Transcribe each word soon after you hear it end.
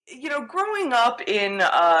growing up in,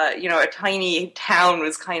 a tiny town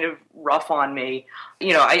was kind of rough on me.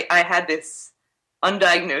 I had this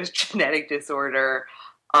undiagnosed genetic disorder,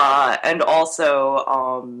 and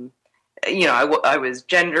also, I was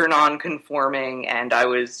gender non-conforming, and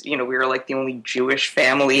we were like the only Jewish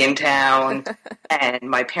family in town, and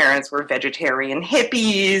my parents were vegetarian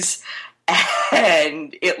hippies,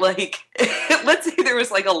 and let's say there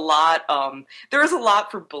was like there was a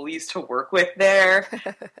lot for bullies to work with there.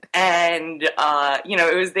 And,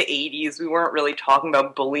 it was the 80s. We weren't really talking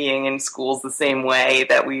about bullying in schools the same way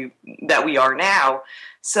that we are now.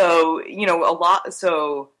 So,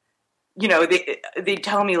 they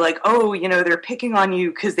tell me like, oh, they're picking on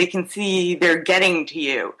you because they can see they're getting to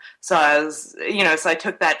you. So I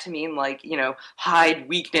took that to mean like, hide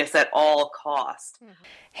weakness at all cost.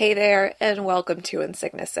 Hey there, and welcome to In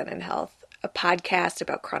Sickness and in Health, a podcast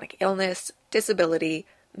about chronic illness, disability,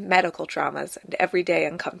 medical traumas, and everyday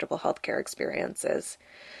uncomfortable healthcare experiences.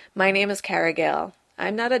 My name is Cara Gale.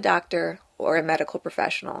 I'm not a doctor or a medical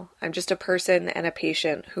professional. I'm just a person and a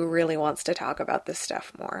patient who really wants to talk about this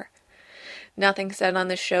stuff more. Nothing said on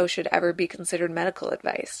this show should ever be considered medical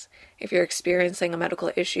advice. If you're experiencing a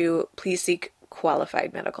medical issue, please seek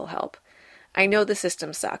qualified medical help. I know the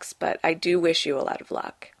system sucks, but I do wish you a lot of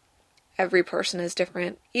luck. Every person is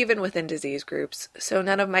different, even within disease groups, so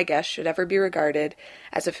none of my guests should ever be regarded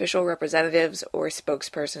as official representatives or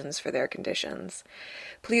spokespersons for their conditions.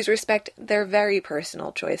 Please respect their very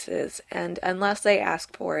personal choices, and unless they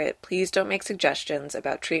ask for it, please don't make suggestions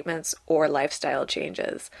about treatments or lifestyle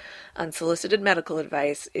changes. Unsolicited medical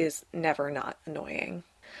advice is never not annoying.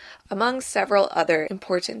 Among several other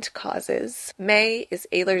important causes, May is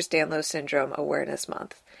Ehlers-Danlos Syndrome Awareness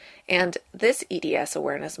Month. And this EDS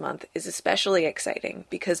Awareness Month is especially exciting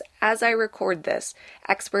because as I record this,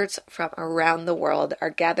 experts from around the world are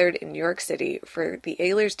gathered in New York City for the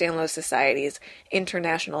Ehlers-Danlos Society's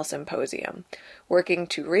International Symposium, working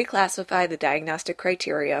to reclassify the diagnostic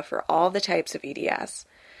criteria for all the types of EDS.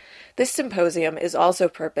 This symposium is also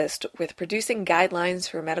purposed with producing guidelines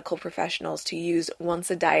for medical professionals to use once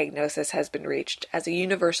a diagnosis has been reached as a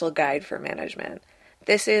universal guide for management.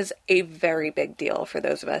 This is a very big deal for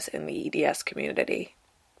those of us in the EDS community.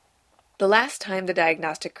 The last time the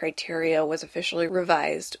diagnostic criteria was officially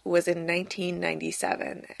revised was in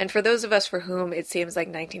 1997, and for those of us for whom it seems like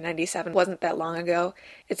 1997 wasn't that long ago,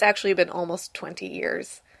 it's actually been almost 20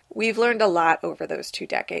 years. We've learned a lot over those 2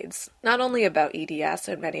 decades, not only about EDS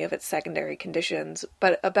and many of its secondary conditions,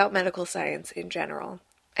 but about medical science in general.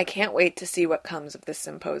 I can't wait to see what comes of this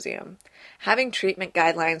symposium. Having treatment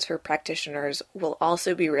guidelines for practitioners will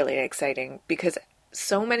also be really exciting because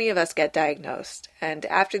so many of us get diagnosed, and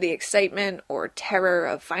after the excitement or terror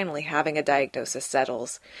of finally having a diagnosis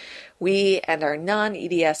settles, we and our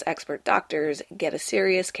non-EDS expert doctors get a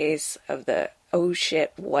serious case of the oh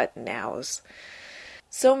shit, what nows.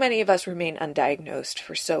 So many of us remain undiagnosed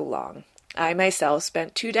for so long. I myself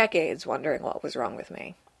spent 2 decades wondering what was wrong with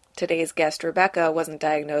me. Today's guest, Rebecca, wasn't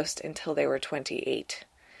diagnosed until they were 28.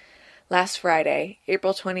 Last Friday,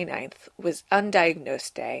 April 29th, was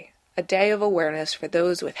Undiagnosed Day, a day of awareness for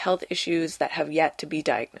those with health issues that have yet to be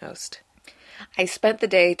diagnosed. I spent the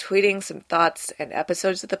day tweeting some thoughts and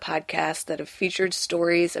episodes of the podcast that have featured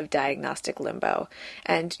stories of diagnostic limbo,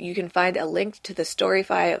 and you can find a link to the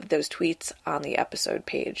Storyfy of those tweets on the episode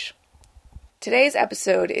page. Today's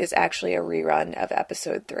episode is actually a rerun of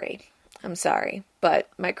episode 3. I'm sorry, but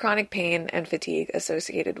my chronic pain and fatigue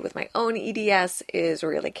associated with my own EDS is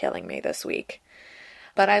really killing me this week.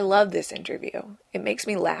 But I love this interview. It makes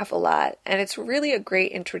me laugh a lot, and it's really a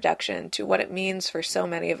great introduction to what it means for so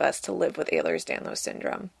many of us to live with Ehlers-Danlos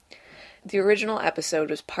syndrome. The original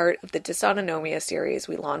episode was part of the dysautonomia series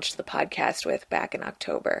we launched the podcast with back in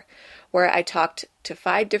October, where I talked to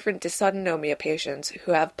 5 different dysautonomia patients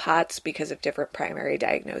who have POTS because of different primary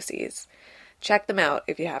diagnoses. Check them out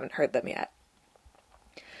if you haven't heard them yet.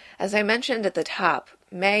 As I mentioned at the top,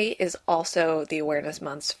 May is also the awareness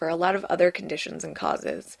months for a lot of other conditions and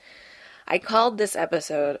causes. I called this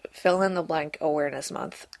episode Fill in the Blank Awareness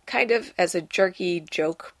Month, kind of as a jerky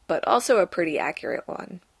joke, but also a pretty accurate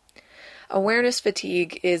one. Awareness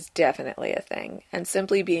fatigue is definitely a thing, and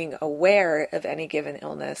simply being aware of any given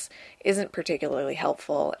illness isn't particularly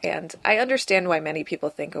helpful, and I understand why many people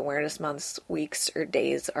think awareness months, weeks, or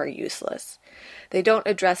days are useless. They don't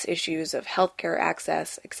address issues of healthcare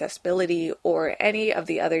access, accessibility, or any of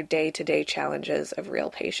the other day-to-day challenges of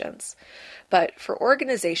real patients. But for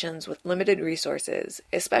organizations with limited resources,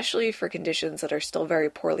 especially for conditions that are still very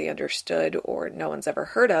poorly understood or no one's ever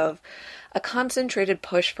heard of, a concentrated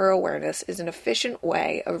push for awareness is an efficient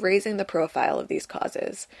way of raising the profile of these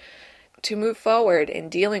causes. to move forward in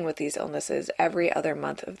dealing with these illnesses every other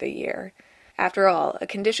month of the year. After all, a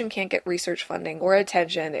condition can't get research funding or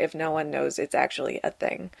attention if no one knows it's actually a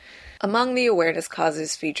thing. Among the awareness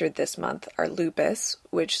causes featured this month are lupus,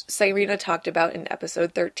 which Cyrena talked about in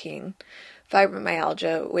episode 13,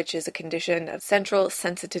 fibromyalgia, which is a condition of central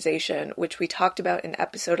sensitization, which we talked about in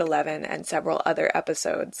episode 11 and several other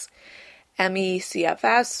episodes,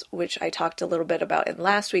 ME/CFS, which I talked a little bit about in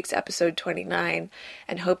last week's episode 29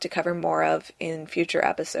 and hope to cover more of in future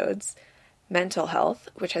episodes, mental health,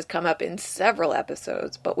 which has come up in several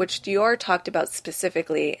episodes, but which Dior talked about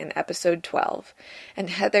specifically in episode 12, and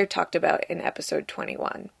Heather talked about in episode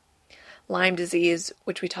 21. Lyme disease,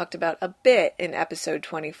 which we talked about a bit in episode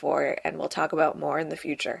 24, and we'll talk about more in the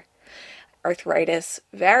future. Arthritis,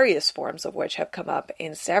 various forms of which have come up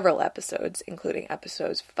in several episodes, including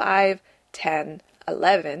episodes 5, 10,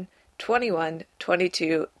 11, 21,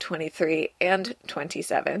 22, 23, and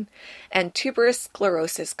 27, and tuberous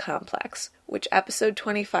sclerosis complex, which episode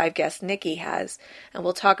 25 guest Nikki has, and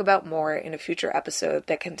we'll talk about more in a future episode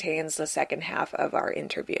that contains the second half of our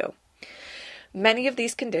interview. Many of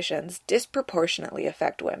these conditions disproportionately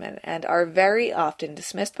affect women and are very often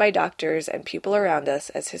dismissed by doctors and people around us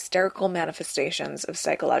as hysterical manifestations of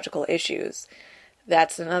psychological issues.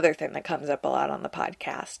 That's another thing that comes up a lot on the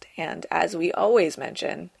podcast, and as we always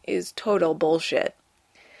mention, is total bullshit.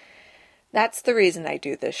 That's the reason I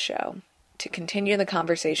do this show, to continue the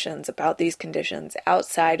conversations about these conditions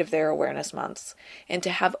outside of their awareness months, and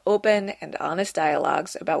to have open and honest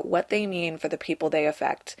dialogues about what they mean for the people they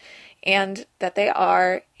affect, and that they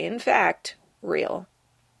are, in fact, real.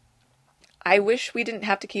 I wish we didn't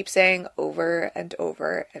have to keep saying over and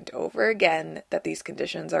over and over again that these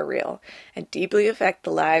conditions are real and deeply affect the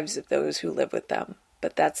lives of those who live with them,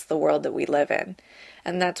 but that's the world that we live in,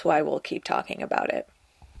 and that's why we'll keep talking about it.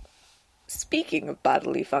 Speaking of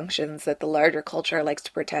bodily functions that the larger culture likes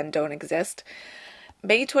to pretend don't exist,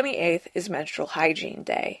 May 28th is Menstrual Hygiene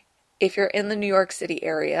Day. If you're in the New York City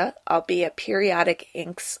area, I'll be at Periodic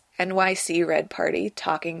Inc.'s NYC Red Party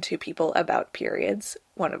talking to people about periods,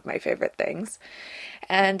 one of my favorite things.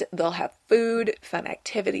 And they'll have food, fun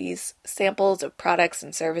activities, samples of products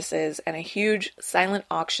and services, and a huge silent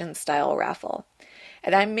auction style raffle.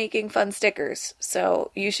 And I'm making fun stickers, so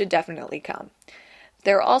you should definitely come.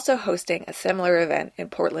 They're also hosting a similar event in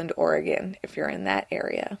Portland, Oregon, if you're in that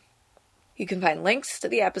area. You can find links to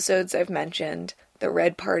the episodes I've mentioned, the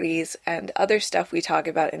red parties, and other stuff we talk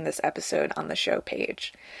about in this episode on the show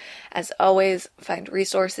page. As always, find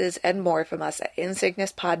resources and more from us at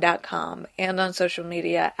insicknesspod.com and on social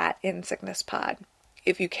media at insicknesspod.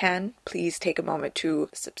 If you can, please take a moment to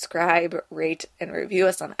subscribe, rate, and review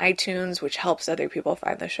us on iTunes, which helps other people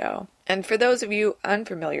find the show. And for those of you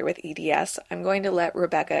unfamiliar with EDS, I'm going to let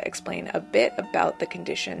Rebecca explain a bit about the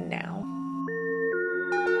condition now.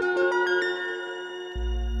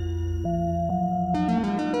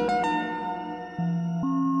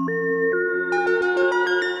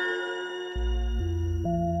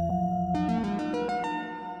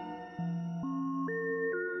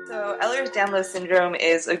 Ehlers-Danlos syndrome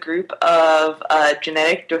is a group of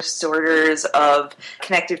genetic disorders of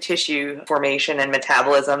connective tissue formation and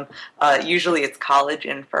metabolism. Usually it's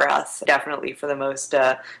collagen for us, definitely for the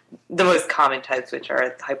most common types, which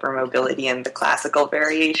are hypermobility and the classical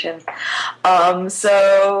variation.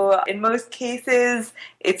 So in most cases,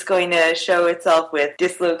 it's going to show itself with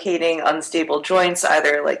dislocating unstable joints,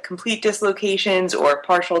 either like complete dislocations or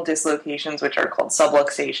partial dislocations, which are called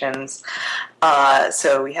subluxations.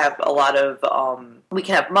 So we have a lot of, we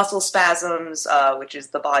can have muscle spasms, which is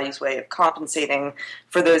the body's way of compensating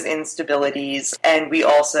for those instabilities. And we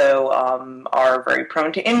also are very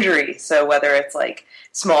prone to injury. So whether it's like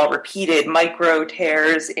small repeated micro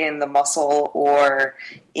tears in the muscle or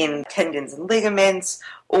in tendons and ligaments,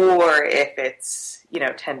 or if it's,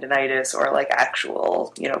 tendinitis or like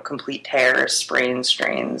actual, complete tears, sprains,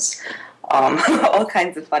 strains, all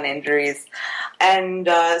kinds of fun injuries. And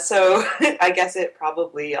so I guess it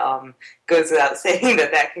probably goes without saying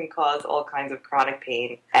that can cause all kinds of chronic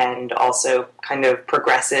pain and also kind of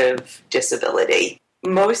progressive disability.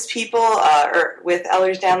 Most people with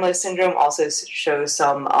Ehlers-Danlos syndrome also show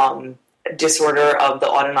some disorder of the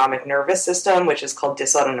autonomic nervous system, which is called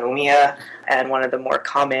dysautonomia, and one of the more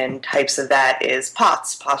common types of that is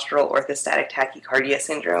POTS, postural orthostatic tachycardia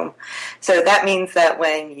syndrome. So that means that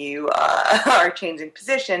when you are changing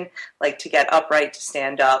position, like to get upright, to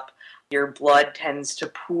stand up, Your blood tends to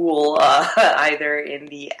pool either in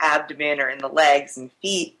the abdomen or in the legs and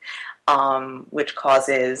feet, which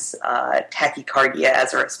causes tachycardia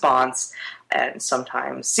as a response, and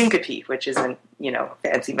sometimes syncope, which is a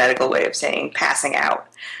fancy medical way of saying passing out.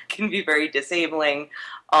 It can be very disabling.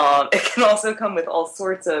 It can also come with all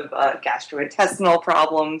sorts of gastrointestinal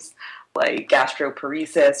problems, like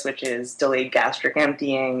gastroparesis, which is delayed gastric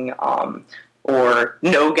emptying, or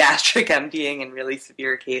no gastric emptying in really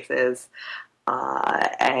severe cases.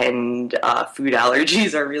 And food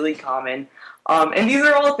allergies are really common. And these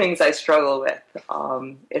are all things I struggle with.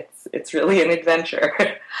 It's really an adventure.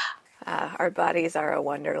 Our bodies are a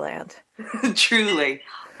wonderland. Truly.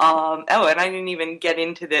 And I didn't even get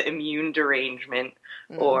into the immune derangement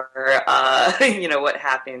or, what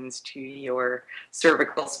happens to your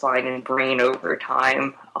cervical spine and brain over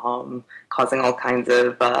time, causing all kinds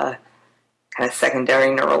of kind of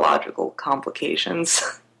secondary neurological complications.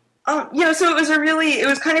 So it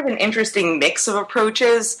was kind of an interesting mix of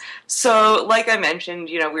approaches. So, like I mentioned,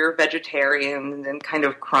 we were vegetarian and kind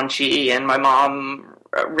of crunchy, and my mom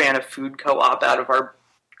ran a food co-op out of our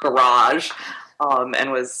garage,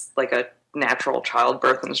 and was like a natural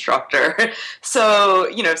childbirth instructor. So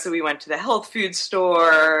we went to the health food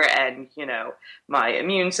store, and, my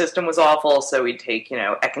immune system was awful, so we'd take,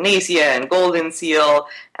 echinacea and golden seal,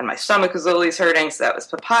 and my stomach was always hurting, so that was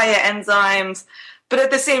papaya enzymes. But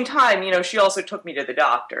at the same time, she also took me to the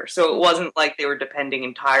doctor. So it wasn't like they were depending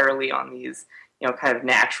entirely on these, kind of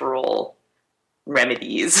natural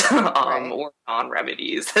remedies, right. or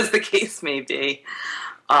non-remedies, as the case may be.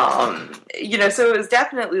 So it was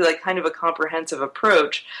definitely like kind of a comprehensive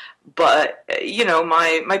approach. But,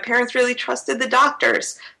 my parents really trusted the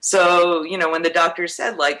doctors. So, when the doctors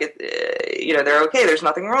said, like, they're okay, there's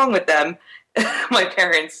nothing wrong with them, my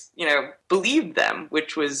parents, believed them,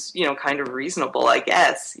 which was, kind of reasonable, I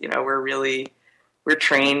guess. We're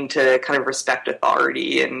trained to kind of respect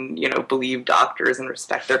authority and, believe doctors and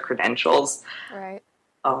respect their credentials. Right.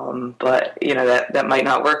 But, that might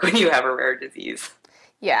not work when you have a rare disease.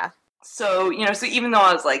 Yeah. So, so even though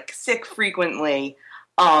I was, like, sick frequently,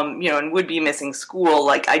 and would be missing school,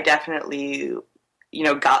 like, I definitely,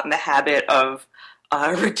 got in the habit of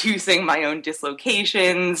reducing my own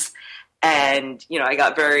dislocations. And, I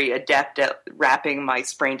got very adept at wrapping my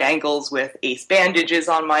sprained ankles with ACE bandages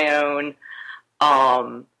on my own.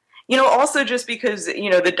 Also just because,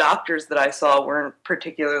 the doctors that I saw weren't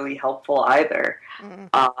particularly helpful either.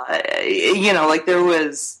 Mm-hmm. There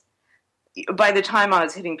was, by the time I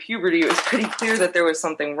was hitting puberty, it was pretty clear that there was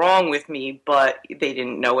something wrong with me, but they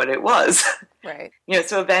didn't know what it was. Right.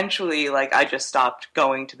 So eventually, I just stopped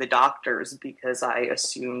going to the doctors because I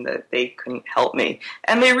assumed that they couldn't help me.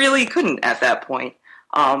 And they really couldn't at that point.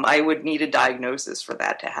 I would need a diagnosis for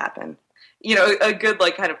that to happen. A good,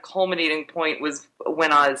 kind of culminating point was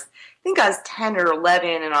when I think I was 10 or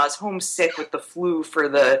 11, and I was homesick with the flu for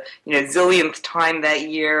the, zillionth time that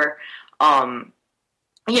year. And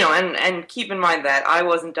keep in mind that I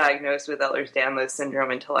wasn't diagnosed with Ehlers-Danlos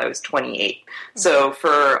syndrome until I was 28. Mm-hmm. So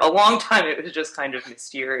for a long time, it was just kind of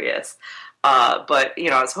mysterious. But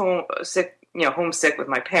I was homesick with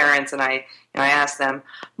my parents, and I asked them,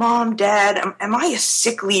 Mom, Dad, am I a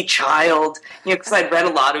sickly child? Because I'd read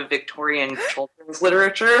a lot of Victorian children's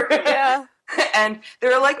literature. Yeah. And they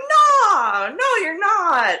were like, no, you're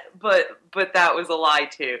not. But that was a lie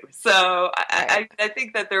too. So I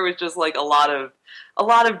think that there was just a lot of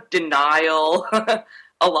denial,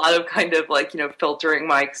 a lot of kind of filtering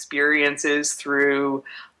my experiences through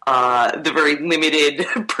the very limited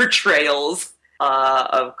portrayals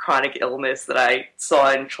of chronic illness that I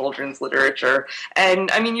saw in children's literature.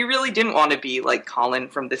 And, I mean, you really didn't want to be like Colin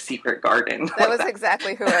from The Secret Garden. That was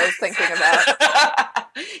exactly who I was thinking about.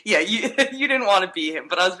 Yeah, you didn't want to be him,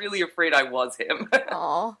 but I was really afraid I was him.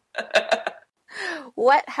 Aw.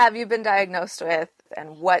 What have you been diagnosed with,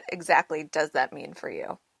 and what exactly does that mean for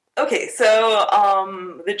you? Okay, so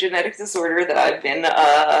the genetic disorder that I've been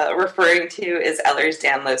referring to is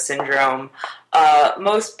Ehlers-Danlos syndrome.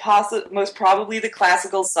 Most probably the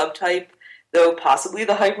classical subtype, though possibly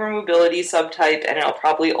the hypermobility subtype, and it'll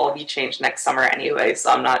probably all be changed next summer anyway,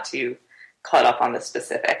 so I'm not too caught up on the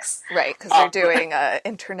specifics. Right, because they're doing an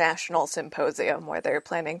international symposium where they're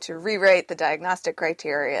planning to rewrite the diagnostic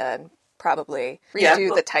criteria and probably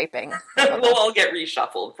redo the typing. We'll all get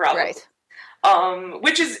reshuffled, probably. Right.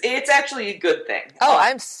 It's actually a good thing. Oh,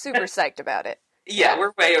 I'm super psyched about it. Yeah,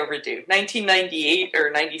 we're way overdue. 1998 or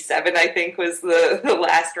 97, I think, was the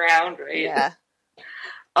last round, right? Yeah.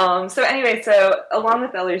 So anyway, so along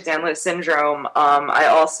with Ehlers-Danlos syndrome, I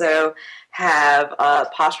also have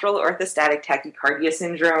postural orthostatic tachycardia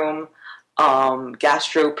syndrome,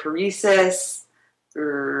 gastroparesis,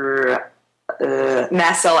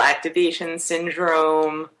 mast cell activation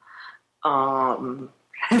syndrome.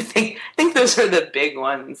 I think those are the big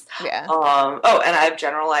ones. Yeah. And I have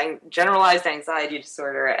generalized anxiety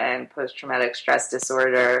disorder and post-traumatic stress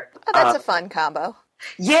disorder. Oh, that's a fun combo.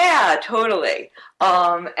 Yeah, totally.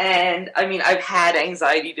 And I mean, I've had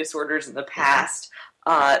anxiety disorders in the past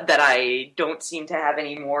that I don't seem to have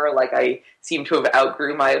anymore. Like, I seem to have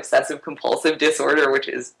outgrew my obsessive compulsive disorder, which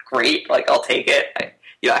is great. Like, I'll take it.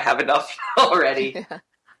 I have enough already. Yeah.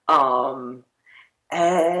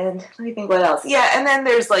 And let me think what else. Yeah, and then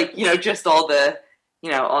there's like, just all the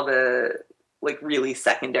like really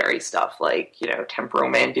secondary stuff like,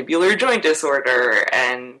 temporomandibular joint disorder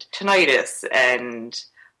and tinnitus and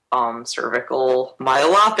cervical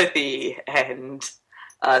myelopathy and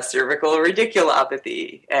cervical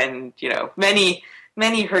radiculopathy and, many,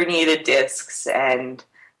 many herniated discs. And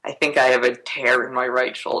I think I have a tear in my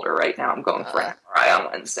right shoulder right now. I'm going for an MRI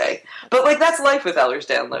on Wednesday. But, like, that's life with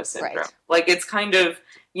Ehlers-Danlos syndrome. Right. Like, it's kind of,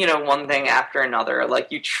 one thing after another.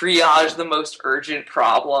 Like, you triage the most urgent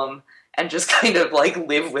problem and just kind of, like,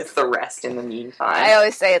 live with the rest in the meantime. I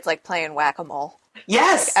always say it's like playing whack-a-mole.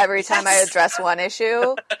 Yes! Like, every time I address one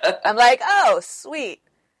issue, I'm like, oh, sweet.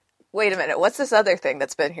 Wait a minute, what's this other thing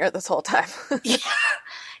that's been here this whole time?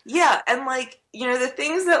 Yeah, and, like, the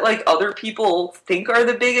things that, like, other people think are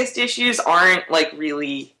the biggest issues aren't, like,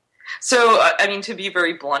 really... So, I mean, to be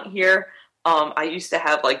very blunt here, I used to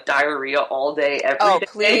have, like, diarrhea all day, every day. Oh,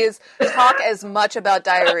 please, talk as much about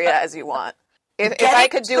diarrhea as you want. If I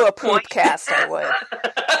could do a poop cast, I would.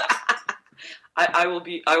 I will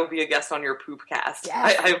be a guest on your poop cast.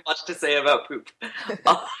 Yes. I have much to say about poop.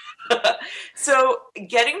 So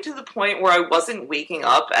getting to the point where I wasn't waking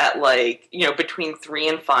up at like, between 3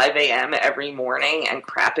 and 5 a.m. every morning and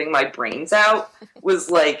crapping my brains out was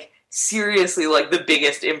like seriously like the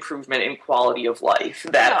biggest improvement in quality of life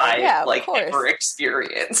that I like ever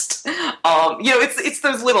experienced. It's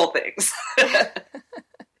those little things.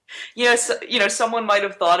 Someone might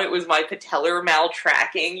have thought it was my patellar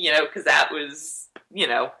maltracking, because that was,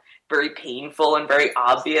 very painful and very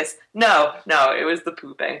obvious. No, it was the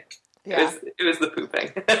pooping. Yeah. It was the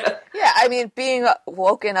pooping. Yeah, I mean, being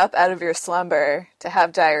woken up out of your slumber to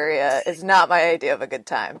have diarrhea is not my idea of a good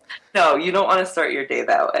time. No, you don't want to start your day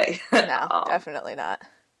that way. No, definitely not.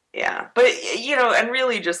 Yeah, but, and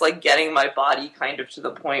really just, like, getting my body kind of to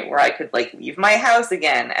the point where I could, like, leave my house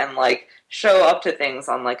again and, like, show up to things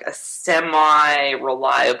on, like, a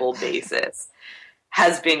semi-reliable basis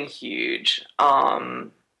has been huge.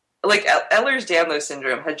 Like, Ehlers-Danlos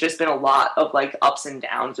syndrome has just been a lot of, like, ups and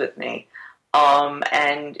downs with me.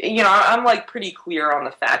 And, I'm, like, pretty clear on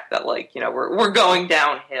the fact that, like, we're going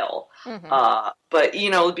downhill. Mm-hmm. But,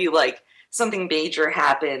 it'll be, like, something major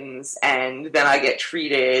happens, and then I get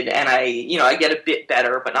treated, and I get a bit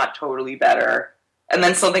better, but not totally better. And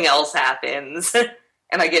then something else happens,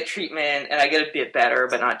 and I get treatment, and I get a bit better,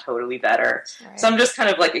 but not totally better. Right. So I'm just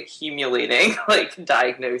kind of, like, accumulating, like,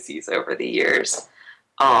 diagnoses over the years.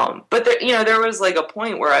 But there was like a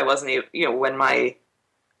point where I wasn't, when I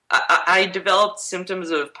developed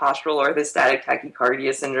symptoms of postural orthostatic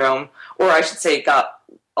tachycardia syndrome, or I should say it got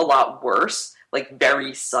a lot worse, like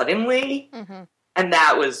very suddenly. Mm-hmm. And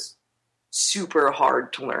that was super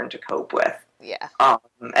hard to learn to cope with. Yeah.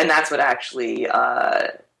 And that's what actually,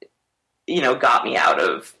 got me out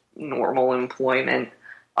of normal employment.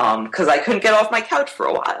 'Cause I couldn't get off my couch for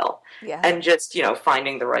a while. Yeah. And just,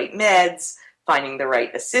 finding the right meds, finding the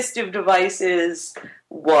right assistive devices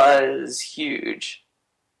was huge.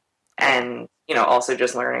 And, also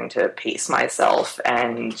just learning to pace myself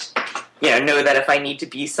and, know that if I need to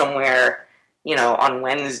be somewhere, on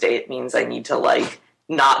Wednesday, it means I need to, like,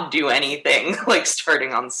 not do anything, like,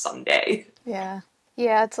 starting on Sunday. Yeah.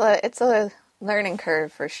 Yeah, it's a learning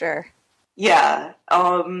curve for sure. Yeah.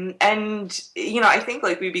 And, I think,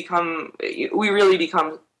 like, we really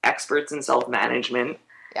become experts in self-management.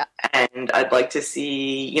 Yeah. And I'd like to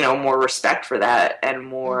see, more respect for that and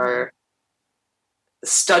more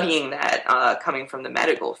studying that coming from the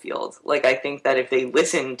medical field. Like, I think that if they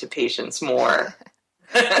listen to patients more...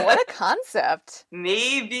 What a concept.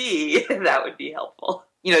 Maybe that would be helpful.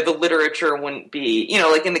 The literature wouldn't be...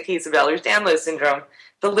 like in the case of Ehlers-Danlos syndrome,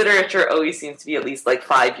 the literature always seems to be at least, like,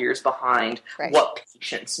 5 years behind what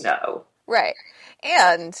patients know. Right.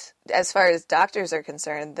 And as far as doctors are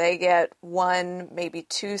concerned, they get 1, maybe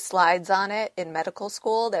 2 slides on it in medical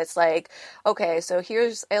school that's like, okay, so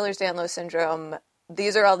here's Ehlers-Danlos syndrome.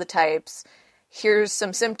 These are all the types. Here's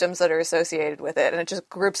some symptoms that are associated with it. And it just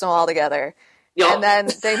groups them all together. And then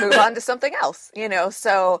they move on to something else,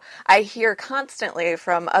 So I hear constantly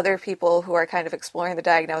from other people who are kind of exploring the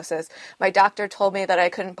diagnosis, my doctor told me that I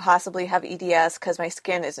couldn't possibly have EDS because my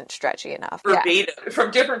skin isn't stretchy enough. Verbatim,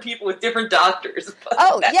 from different people with different doctors.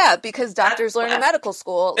 Because doctors learn in medical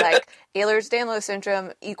school, like Ehlers-Danlos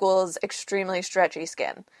syndrome equals extremely stretchy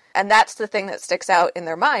skin. And that's the thing that sticks out in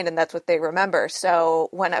their mind, and that's what they remember. So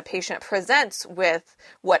when a patient presents with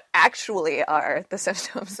what actually are the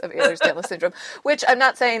symptoms of Ehlers-Danlos syndrome, which I'm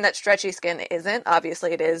not saying that stretchy skin isn't,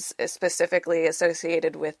 obviously it is specifically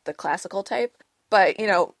associated with the classical type, but,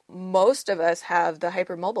 most of us have the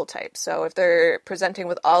hypermobile type. So if they're presenting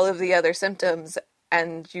with all of the other symptoms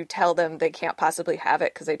and you tell them they can't possibly have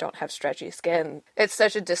it because they don't have stretchy skin, it's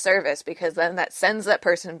such a disservice, because then that sends that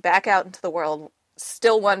person back out into the world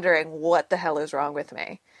still wondering what the hell is wrong with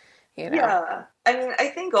me, Yeah. I mean, I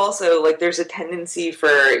think also, like, there's a tendency for,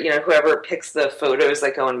 whoever picks the photos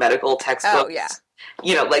that go in medical textbooks. Oh,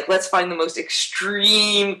 yeah. Like, let's find the most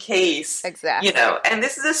extreme case. Exactly. And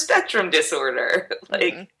this is a spectrum disorder.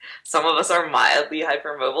 Like, some of us are mildly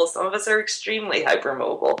hypermobile, some of us are extremely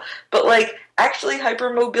hypermobile. But, like, actually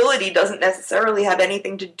hypermobility doesn't necessarily have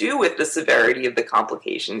anything to do with the severity of the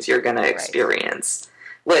complications you're going to experience.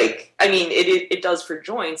 Like, I mean, it does for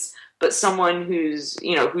joints, but someone whose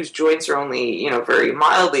joints are only, very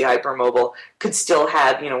mildly hypermobile could still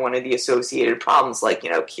have, one of the associated problems like,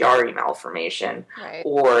 Chiari malformation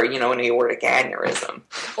or, an aortic aneurysm.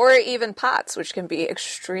 Or even POTS, which can be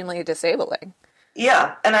extremely disabling.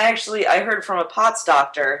 Yeah, and I heard from a POTS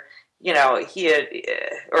doctor, he had,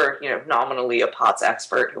 nominally a POTS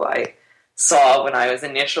expert who I saw when I was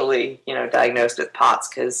initially, diagnosed with POTS,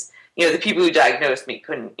 because the people who diagnosed me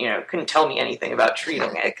couldn't tell me anything about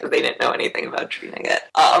treating it because they didn't know anything about treating it.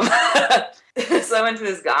 So I went to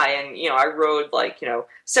this guy and, I rode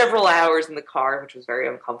several hours in the car, which was very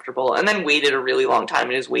uncomfortable, and then waited a really long time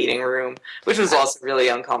in his waiting room, which was also really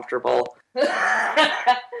uncomfortable.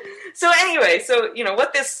 So anyway,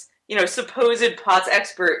 what this, supposed POTS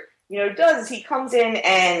expert, does is he comes in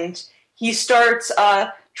and he starts,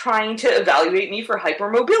 trying to evaluate me for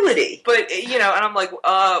hypermobility. But, and I'm like,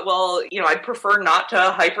 I'd prefer not to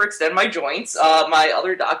hyperextend my joints. My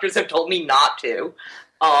other doctors have told me not to.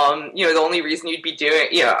 The only reason you'd be doing,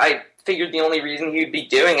 I figured the only reason you'd be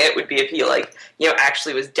doing it would be if he,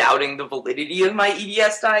 actually was doubting the validity of my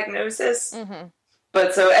EDS diagnosis. Mm-hmm.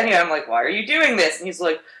 But so anyway, I'm like, why are you doing this? And he's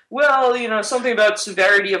like, well, something about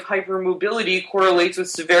severity of hypermobility correlates with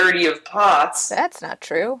severity of POTS. That's not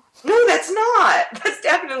true. No, that's not. That's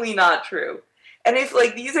definitely not true. And if,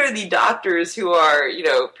 these are the doctors who are,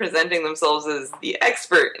 presenting themselves as the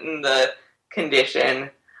expert in the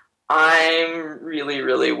condition, I'm really,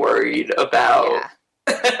 really worried about...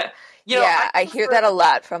 Yeah. I hear that a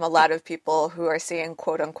lot from a lot of people who are seeing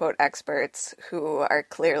quote-unquote experts who are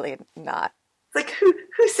clearly not. Like, who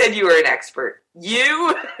said you were an expert?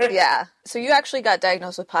 You? Yeah. So you actually got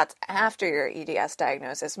diagnosed with POTS after your EDS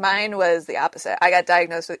diagnosis. Mine was the opposite. I got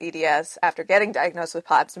diagnosed with EDS after getting diagnosed with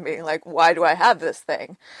POTS and being like, why do I have this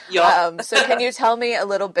thing? Yep. So can you tell me a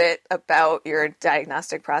little bit about your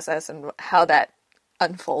diagnostic process and how that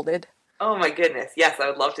unfolded? Oh my goodness. Yes, I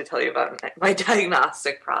would love to tell you about my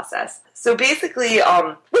diagnostic process. So basically,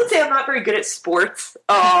 let's say I'm not very good at sports,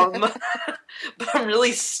 but I'm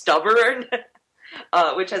really stubborn,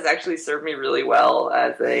 which has actually served me really well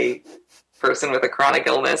as a person with a chronic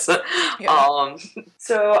illness. Yeah.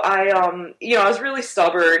 So I was really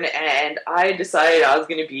stubborn, and I decided I was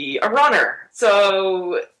going to be a runner.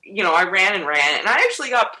 So, I ran, and I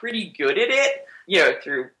actually got pretty good at it,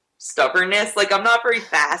 through stubbornness. I'm not very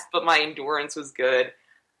fast, but my endurance was good.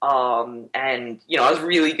 And, I was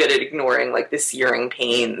really good at ignoring, the searing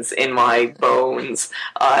pains in my bones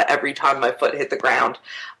every time my foot hit the ground.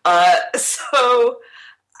 So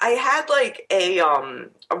I had,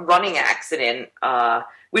 a running accident,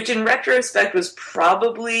 which in retrospect was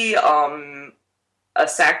probably a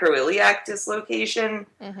sacroiliac dislocation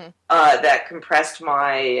that compressed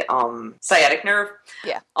my sciatic nerve.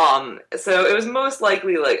 Yeah. So it was most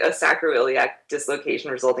likely a sacroiliac dislocation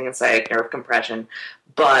resulting in sciatic nerve compression.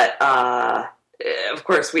 But of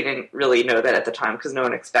course, we didn't really know that at the time because no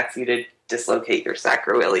one expects you to dislocate your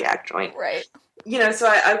sacroiliac joint. Right. So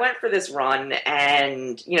I went for this run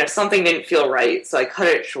and, something didn't feel right. So I cut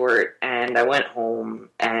it short and I went home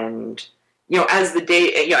and... as the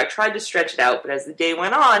day, I tried to stretch it out, but as the day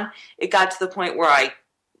went on, it got to the point where I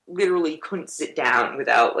literally couldn't sit down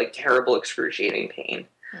without, terrible excruciating pain.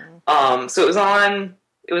 So it was on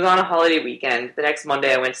a holiday weekend. The next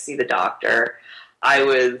Monday I went to see the doctor. I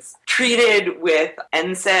was treated with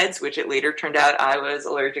NSAIDs, which it later turned out I was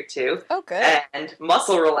allergic to. Oh, good. And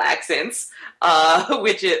muscle relaxants,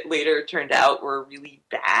 which it later turned out were really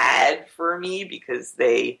bad for me because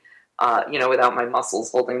they, without my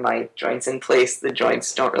muscles holding my joints in place, the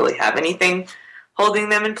joints don't really have anything holding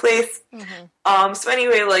them in place. Mm-hmm. So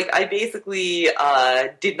anyway, I basically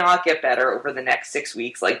did not get better over the next 6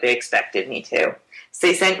 weeks like they expected me to. So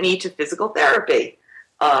they sent me to physical therapy.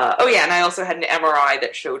 And I also had an MRI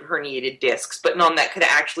that showed herniated discs, but none that could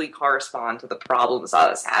actually correspond to the problems I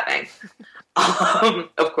was having.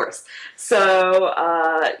 Of course. So,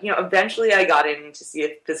 eventually I got in to see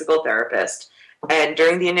a physical therapist, and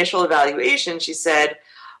during the initial evaluation, she said,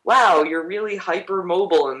 "Wow, you're really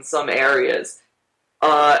hypermobile in some areas,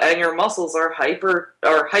 and your muscles are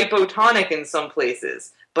hypotonic in some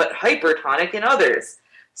places, but hypertonic in others."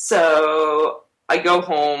 So I go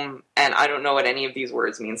home, and I don't know what any of these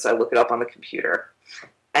words mean, so I look it up on the computer.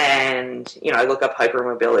 And, I look up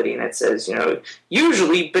hypermobility, and it says,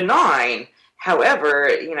 usually benign. However,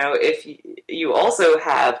 if you also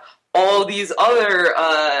have all these other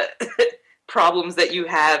problems that you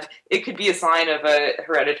have, it could be a sign of a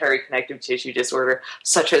hereditary connective tissue disorder,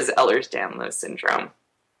 such as Ehlers-Danlos syndrome.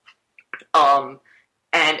 And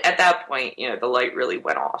at that point, the light really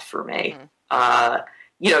went off for me. Mm-hmm.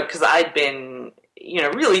 Because I'd been,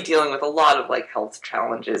 really dealing with a lot of, health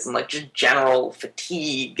challenges and, just general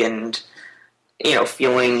fatigue and,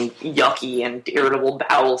 feeling yucky and irritable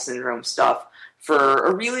bowel syndrome stuff for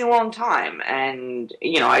a really long time. And,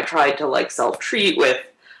 I tried to, self-treat with,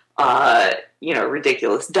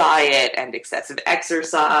 ridiculous diet and excessive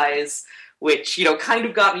exercise, which, kind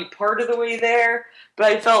of got me part of the way there. But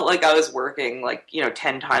I felt like I was working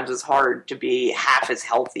 10 times as hard to be half as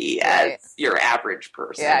healthy as your average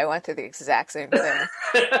person. Yeah, I went through the exact same thing.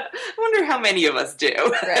 I wonder how many of us do.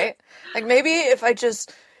 Right? Maybe if I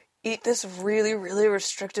just eat this really, really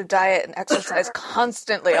restrictive diet and exercise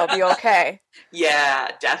constantly, I'll be okay. Yeah,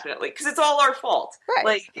 definitely. Because it's all our fault.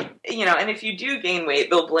 Right. And if you do gain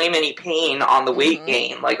weight, they'll blame any pain on the weight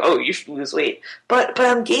gain. Oh, you should lose weight. But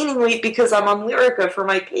I'm gaining weight because I'm on Lyrica for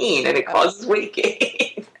my pain, and it causes weight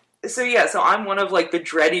gain. So I'm one of, the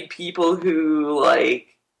dreaded people who,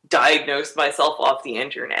 diagnosed myself off the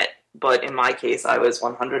internet. But in my case, I was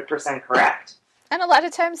 100% correct. And a lot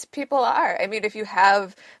of times people are. I mean, if you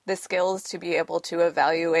have the skills to be able to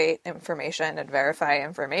evaluate information and verify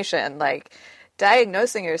information,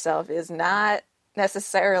 diagnosing yourself is not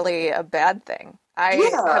necessarily a bad thing. I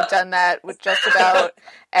have done that with just about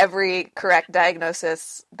every correct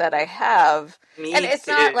diagnosis that I have. Me and it's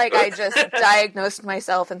too. Not like I just diagnosed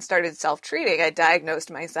myself and started self-treating. I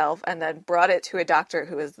diagnosed myself and then brought it to a doctor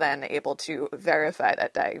who was then able to verify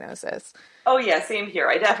that diagnosis. Oh, yeah, same here.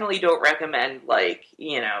 I definitely don't recommend,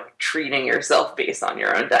 treating yourself based on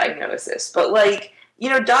your own diagnosis. But,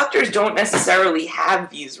 doctors don't necessarily have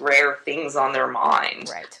these rare things on their mind.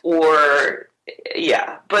 Right. Or,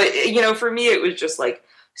 yeah. But, for me, it was just,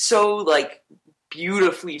 so,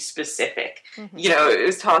 beautifully specific. Mm-hmm. It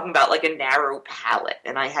was talking about, a narrow palate.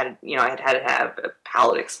 And I had, I'd had to have a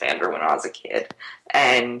palate expander when I was a kid.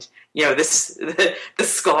 And, the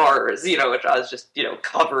scars, which I was just,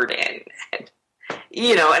 covered in. And,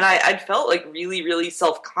 and I'd felt, really, really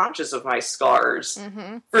self-conscious of my scars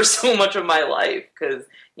for so much of my life. Because,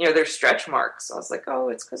 they're stretch marks. So I was like, oh,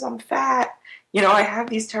 it's because I'm fat. I have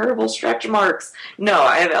these terrible stretch marks. No,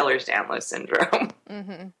 I have Ehlers-Danlos syndrome.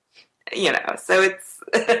 Mm-hmm. So it's,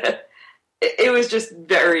 it was just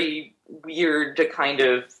very weird to kind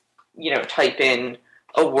of, type in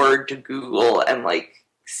a word to Google and,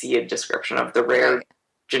 see a description of the rare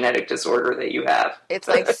genetic disorder that you have. It's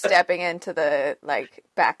like stepping into the,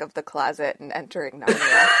 back of the closet and entering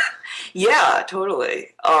Narnia. Yeah,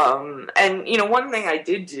 totally. And, one thing I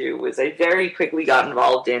did do was I very quickly got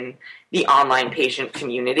involved in the online patient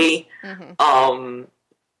community. Mm-hmm.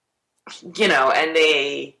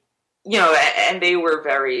 And they were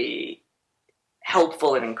very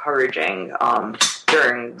helpful and encouraging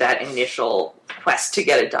during that initial quest to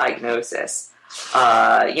get a diagnosis.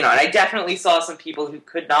 And I definitely saw some people who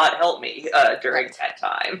could not help me during that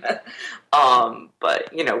time. But,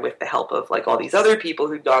 with the help of all these other people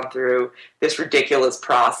who'd gone through this ridiculous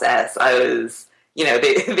process, I was,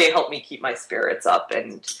 they helped me keep my spirits up.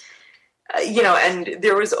 And, and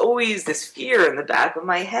there was always this fear in the back of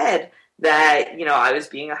my head that, I was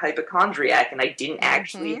being a hypochondriac and I didn't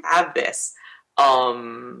actually have this.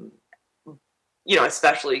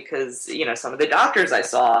 Especially because, some of the doctors I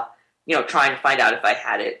saw, trying to find out if I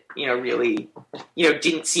had it, really,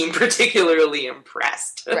 didn't seem particularly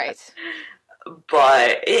impressed. Right.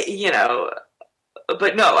 But,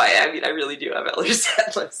 but no, I mean, I really do have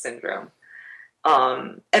Ehlers-Danlos syndrome.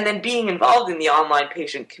 And then being involved in the online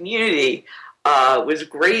patient community was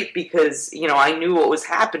great because, I knew what was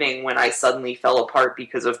happening when I suddenly fell apart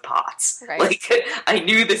because of POTS. Right. Like, I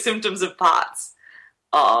knew the symptoms of POTS.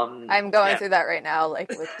 I'm going through that right now, like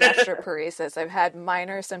with gastroparesis. I've had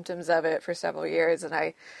minor symptoms of it for several years, and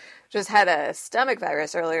I just had a stomach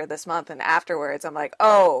virus earlier this month, and afterwards I'm like,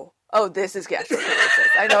 oh, this is gastroparesis.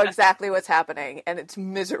 I know exactly what's happening, and it's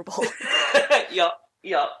miserable. Yup.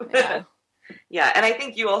 Yeah. Yeah, and I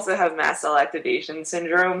think you also have mast cell activation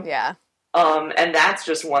syndrome. Yeah. And that's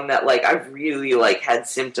just one that, like, I've really, like, had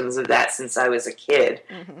symptoms of that since I was a kid.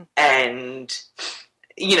 Mm-hmm. And,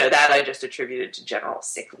 that I just attributed to general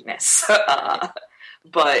sickliness.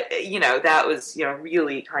 But, that was,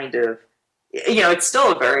 really kind of, it's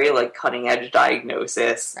still a very, like, cutting-edge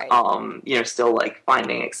diagnosis. Right. Still, like,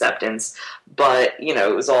 finding acceptance. But,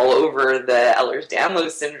 it was all over the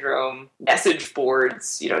Ehlers-Danlos syndrome message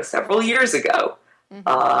boards, several years ago.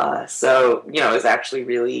 Mm-hmm. So, it was actually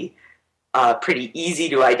really pretty easy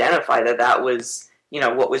to identify that was,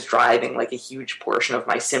 what was driving, like, a huge portion of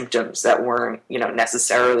my symptoms that weren't,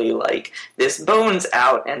 necessarily, like, this bone's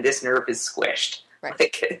out and this nerve is squished. Right.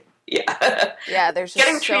 Like, yeah. Yeah, there's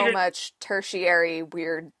just so much tertiary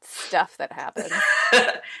weird stuff that happens.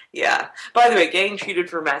 Yeah. By the way, getting treated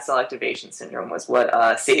for mast cell activation syndrome was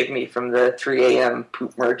what saved me from the 3 a.m.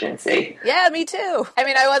 poop emergency. Yeah, me too. I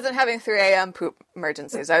mean, I wasn't having 3 a.m. poop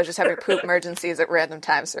emergencies. I was just having poop emergencies at random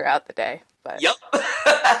times throughout the day. But Yep.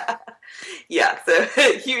 Yeah, so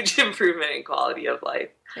huge improvement in quality of life.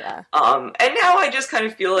 Yeah. And now I just kind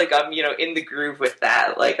of feel like I'm, in the groove with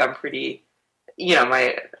that. Like, I'm pretty,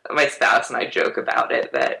 my spouse and I joke about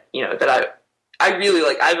it that, that I really,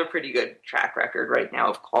 like, I have a pretty good track record right now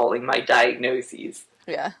of calling my diagnoses.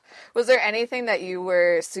 Yeah. Was there anything that you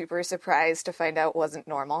were super surprised to find out wasn't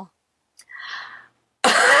normal?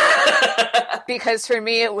 Because for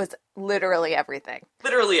me, it was literally everything.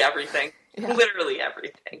 Literally everything. Yeah. Literally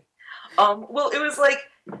everything. Well,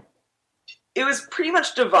 it was pretty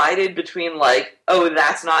much divided between, like, oh,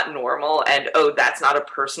 that's not normal, and oh, that's not a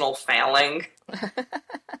personal failing.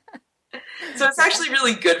 So it's actually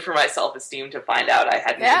really good for my self-esteem to find out I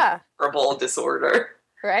had an incurable disorder.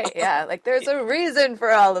 Right, yeah. Like, there's a reason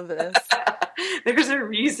for all of this. There's a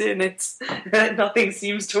reason. It's nothing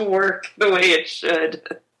seems to work the way it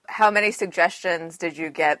should. How many suggestions did you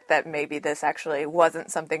get that maybe this actually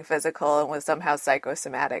wasn't something physical and was somehow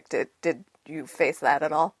psychosomatic? Did you face that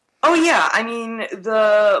at all? Oh, yeah. I mean,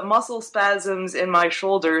 the muscle spasms in my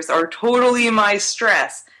shoulders are totally my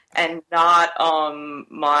stress and not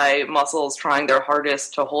my muscles trying their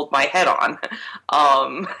hardest to hold my head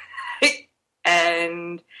on.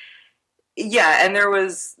 And yeah, and there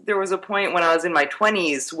was a point when I was in my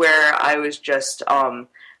 20s where I was just I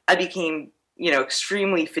became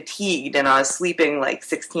extremely fatigued, and I was sleeping like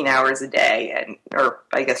 16 hours a day, or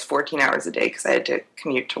I guess 14 hours a day because I had to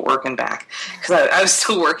commute to work and back because I was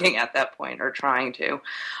still working at that point, or trying to.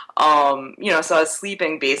 So I was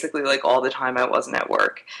sleeping basically like all the time I wasn't at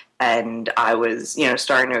work, and I was,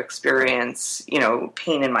 starting to experience,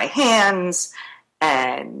 pain in my hands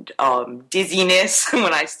and dizziness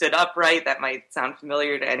when I stood upright. That might sound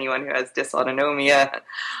familiar to anyone who has dysautonomia.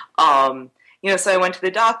 So I went to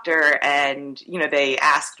the doctor, and, they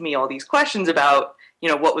asked me all these questions about,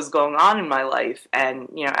 what was going on in my life. And,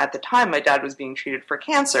 at the time, my dad was being treated for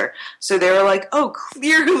cancer. So they were like, oh,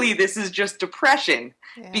 clearly this is just depression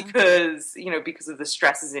because of the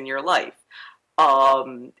stresses in your life.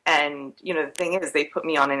 And, the thing is, they put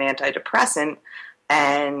me on an antidepressant,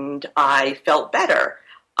 and I felt better.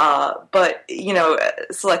 But,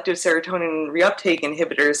 selective serotonin reuptake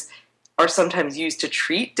inhibitors are sometimes used to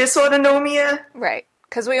treat dysautonomia. Right.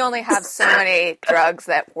 Because we only have so many drugs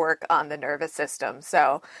that work on the nervous system.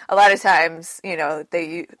 So a lot of times,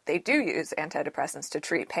 they do use antidepressants to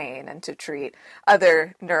treat pain and to treat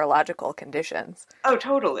other neurological conditions. Oh,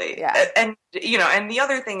 totally. Yeah. And, and the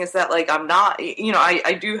other thing is that, like, I'm not,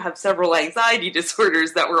 I do have several anxiety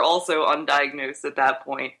disorders that were also undiagnosed at that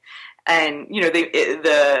point. And,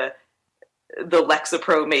 the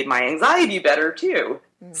Lexapro made my anxiety better too.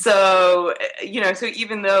 So, so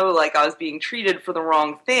even though, like, I was being treated for the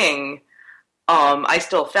wrong thing, I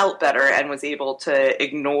still felt better and was able to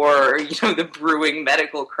ignore, the brewing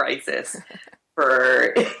medical crisis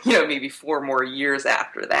for, maybe 4 more years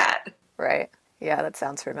after that. Right. Yeah, that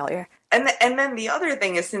sounds familiar. And then the other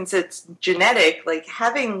thing is, since it's genetic, like,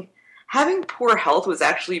 having poor health was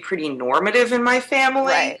actually pretty normative in my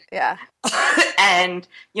family. Right, yeah. And,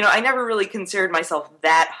 I never really considered myself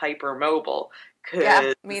that hypermobile.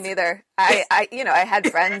 Yeah, me neither. I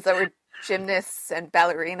had friends that were gymnasts and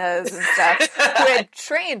ballerinas and stuff who had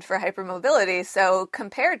trained for hypermobility. So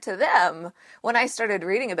compared to them, when I started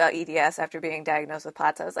reading about EDS after being diagnosed with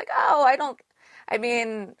POTS, I was like,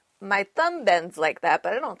 my thumb bends like that,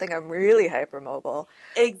 but I don't think I'm really hypermobile.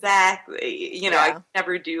 Exactly. I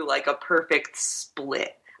never do like a perfect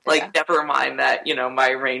split. Like, never mind that, my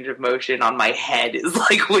range of motion on my head is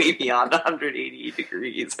like way beyond 180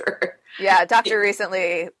 degrees. Yeah, a doctor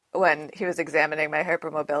recently, when he was examining my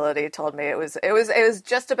hypermobility, told me it was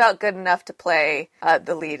just about good enough to play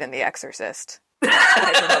the lead in The Exorcist.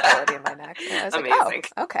 Hypermobility in my neck. And I was amazing.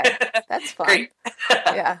 Like, oh, okay, that's fun. Great.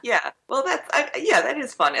 Yeah. Yeah. Well, that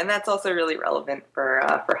is fun, and that's also really relevant for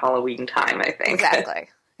Halloween time, I think. Exactly.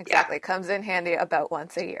 Yeah. Comes in handy about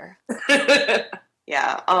once a year.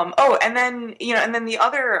 Yeah. And then the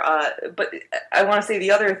other, but I want to say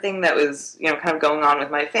the other thing that was, kind of going on with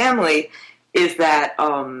my family is that,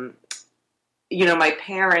 my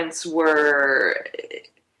parents were,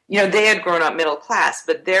 they had grown up middle class,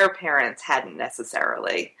 but their parents hadn't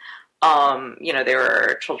necessarily. They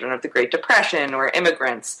were children of the Great Depression or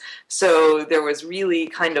immigrants. So there was really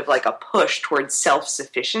kind of like a push towards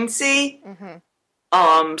self-sufficiency. Mm-hmm.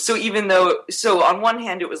 So on one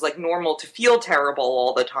hand, it was like normal to feel terrible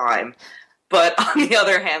all the time, but on the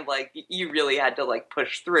other hand, like you really had to like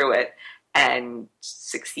push through it and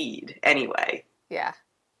succeed anyway. Yeah.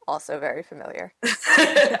 Also very familiar.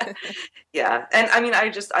 Yeah. And I mean,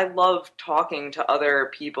 I love talking to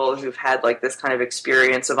other people who've had like this kind of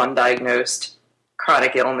experience of undiagnosed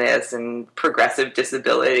chronic illness and progressive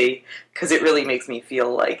disability, because it really makes me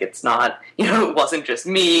feel like it's not, it wasn't just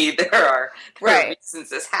me. There are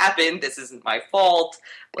reasons this happened. This isn't my fault.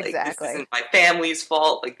 Like, exactly. This isn't my family's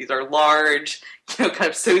fault. Like, these are large, kind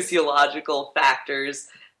of sociological factors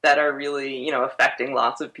that are really, affecting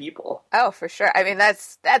lots of people. Oh, for sure. I mean,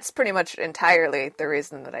 that's pretty much entirely the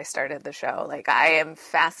reason that I started the show. Like, I am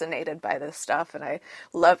fascinated by this stuff, and I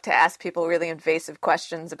love to ask people really invasive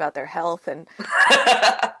questions about their health, and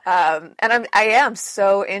I am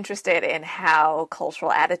so interested in how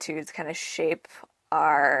cultural attitudes kind of shape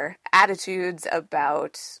our attitudes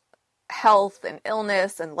about health and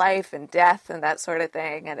illness and life and death and that sort of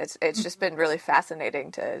thing. And it's just been really fascinating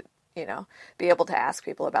to be able to ask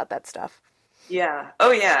people about that stuff. Yeah.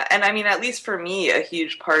 Oh, yeah. And I mean, at least for me, a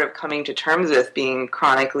huge part of coming to terms with being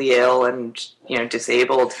chronically ill and,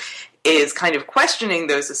 disabled is kind of questioning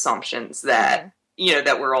those assumptions that,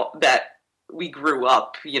 that we grew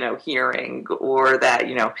up, hearing, or that,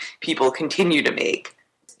 people continue to make.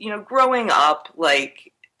 Growing up,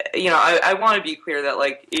 like, I want to be clear that,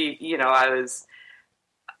 like,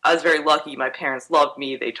 I was very lucky. My parents loved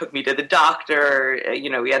me. They took me to the doctor.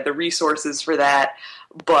 We had the resources for that.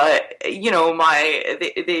 But,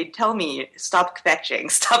 they tell me, stop fetching,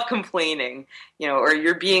 stop complaining, or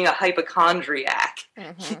you're being a hypochondriac.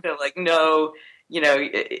 Mm-hmm. Like, no,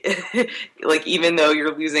 like, even though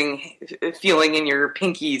you're losing feeling in your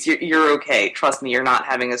pinkies, you're okay. Trust me, you're not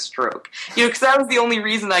having a stroke. Because that was the only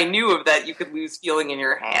reason I knew of that. You could lose feeling in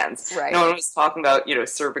your hands. Right. No one was talking about,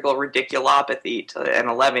 cervical radiculopathy to an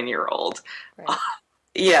 11-year-old. Right.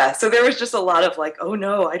 Yeah, so there was just a lot of like, oh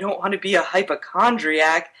no, I don't want to be a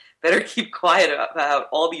hypochondriac. Better keep quiet about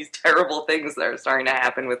all these terrible things that are starting to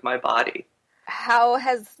happen with my body. How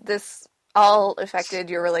has this all affected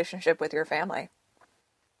your relationship with your family?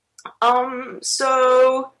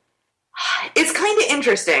 So it's kind of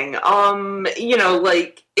interesting.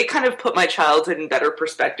 Like, it kind of put my childhood in better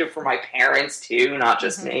perspective for my parents too, not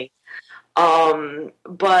just mm-hmm. me.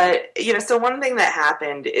 But, so one thing that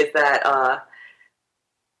happened is that,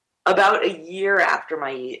 about a year after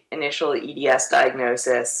my initial EDS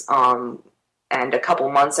diagnosis, and a couple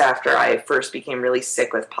months after I first became really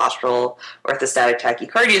sick with postural orthostatic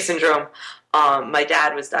tachycardia syndrome, my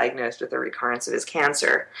dad was diagnosed with a recurrence of his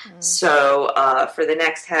cancer. Mm. So for the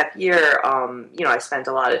next half year, I spent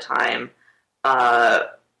a lot of time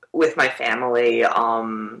with my family,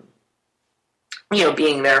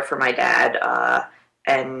 being there for my dad,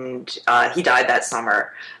 and he died that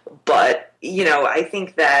summer. But, I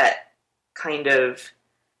think that kind of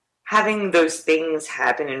having those things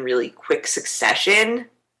happen in really quick succession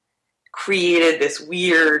created this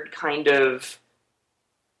weird kind of,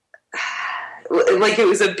 like, it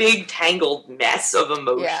was a big tangled mess of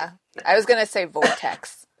emotion. Yeah, I was going to say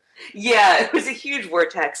vortex. Yeah, it was a huge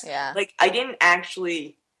vortex. Yeah. Like, I didn't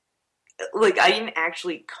actually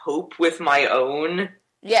cope with my own.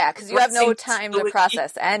 Yeah, because you have no time to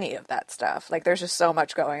process any of that stuff. Like, there's just so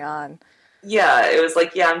much going on. Yeah, it was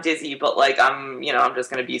like, I'm dizzy, but, like, I'm just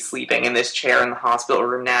going to be sleeping in this chair in the hospital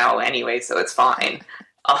room now anyway, so it's fine.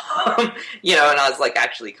 And I was, like,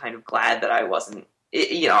 actually kind of glad that I wasn't,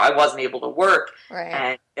 I wasn't able to work, Right.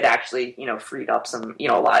 and it actually, freed up some,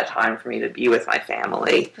 a lot of time for me to be with my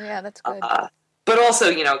family. Yeah, that's good. But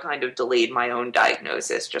also, kind of delayed my own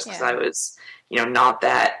diagnosis just because I was, not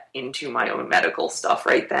that into my own medical stuff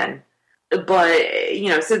right then. But,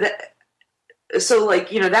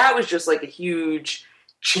 that was just like a huge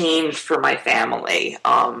change for my family.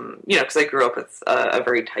 Because I grew up with a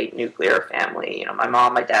very tight nuclear family, my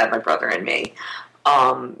mom, my dad, my brother, and me.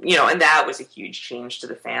 And that was a huge change to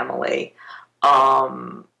the family.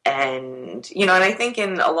 And I think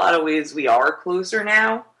in a lot of ways we are closer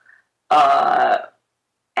now.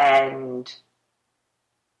 And,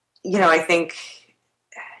 I think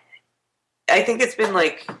it's been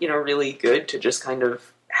like, really good to just kind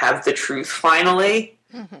of have the truth finally.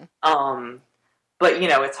 Mm-hmm. But,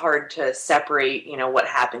 it's hard to separate, what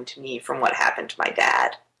happened to me from what happened to my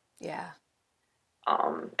dad. Yeah.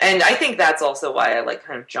 And I think that's also why I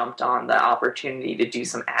kind of jumped on the opportunity to do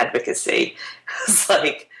some advocacy. It's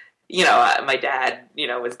like, my dad,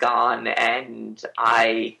 was gone, and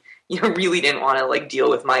I, really didn't want to deal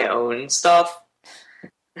with my own stuff.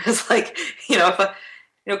 It's like,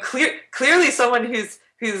 if clearly someone who's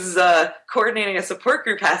coordinating a support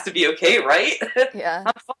group has to be okay, right? Yeah.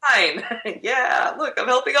 I'm fine. Yeah, look, I'm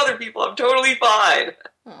helping other people. I'm totally fine.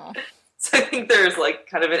 Oh. So I think there's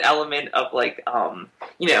kind of an element of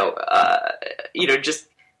just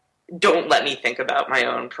don't let me think about my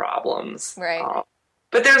own problems. Right.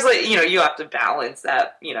 But there's you have to balance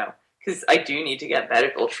that, because I do need to get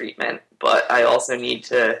medical treatment, but I also need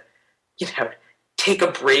to, take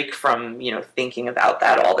a break from, thinking about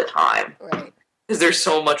that all the time. Right. Because there's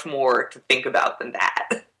so much more to think about than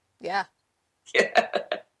that. Yeah. Yeah.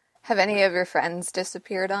 Have any of your friends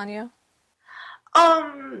disappeared on you?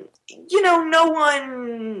 No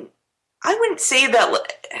one, I wouldn't say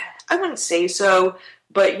so,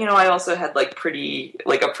 but, I also had, a pretty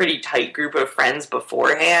tight group of friends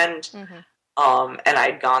beforehand, and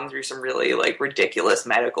I'd gone through some really, ridiculous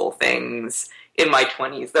medical things in my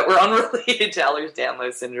 20s that were unrelated to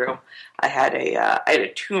Ehlers-Danlos syndrome. I had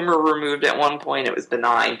a tumor removed at one point. It was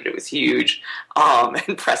benign, but it was huge,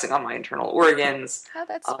 and pressing on my internal organs. Oh,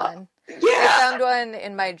 that's fun. Yeah. I found one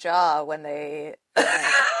in my jaw when they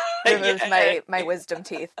removed my wisdom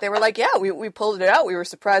teeth. They were like, yeah, we pulled it out. We were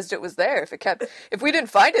surprised it was there. If we didn't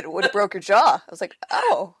find it, it would have broke your jaw. I was like,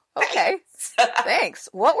 oh, okay. Thanks.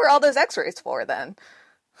 What were all those x-rays for then?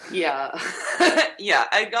 Yeah. Yeah,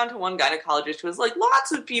 I'd gone to one gynecologist who was like,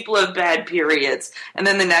 lots of people have bad periods. And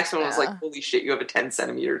then the next one was like, holy shit, you have a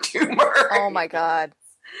 10-centimeter tumor. Oh my God.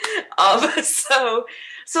 So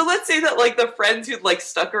let's say that the friends who'd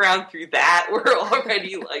stuck around through that were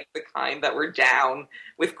already the kind that were down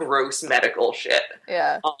with gross medical shit.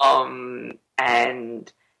 Yeah.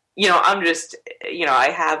 And I'm just,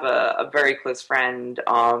 I have a very close friend.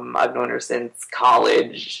 I've known her since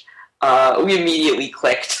college. We immediately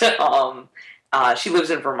clicked. She lives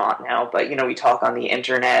in Vermont now, but we talk on the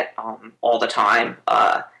internet all the time.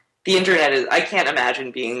 The internet I can't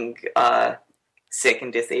imagine being sick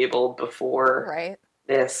and disabled before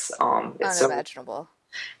this. It's unimaginable.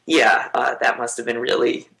 That must have been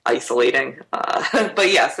really isolating.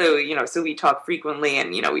 But yeah, so we talk frequently,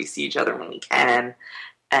 and we see each other when we can.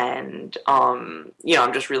 And I'm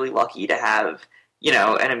just really lucky to have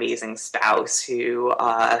an amazing spouse who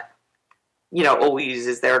always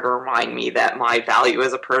is there to remind me that my value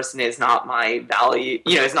as a person is not my value,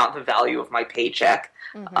 is not the value of my paycheck,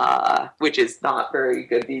 which is not very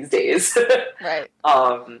good these days. Right.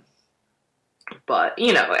 But,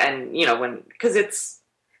 because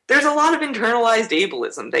there's a lot of internalized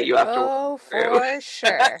ableism that you have to work through. For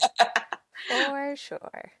sure. For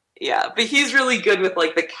sure. Yeah, but he's really good with,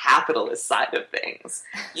 the capitalist side of things,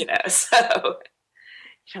 so,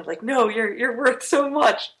 no, you're worth so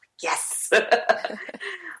much. Yes. But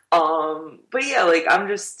yeah, I'm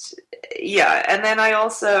just, yeah. And then I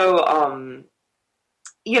also,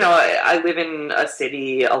 I live in a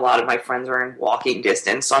city. A lot of my friends are in walking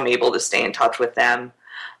distance, so I'm able to stay in touch with them.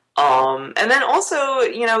 And then also,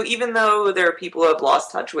 even though there are people I've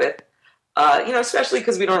lost touch with, especially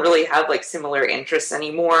because we don't really have similar interests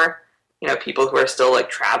anymore, people who are still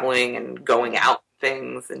traveling and going out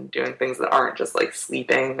things and doing things that aren't just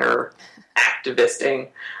sleeping or activisting.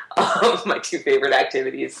 My two favorite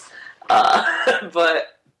activities. But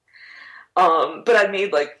I've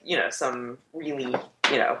made some really,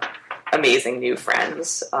 amazing new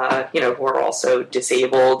friends, who are also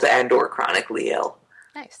disabled and or chronically ill.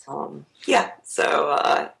 Nice. Yeah.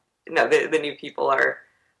 So, the new people are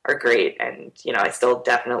great. And, I still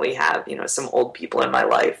definitely have, some old people in my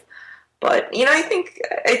life. But, I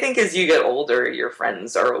think as you get older, your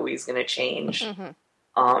friends are always going to change.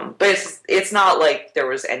 But it's not like there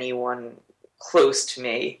was anyone close to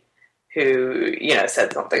me who,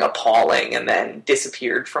 said something appalling and then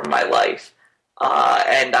disappeared from my life.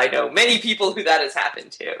 And I know many people who that has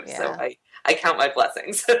happened to. Yeah. So I count my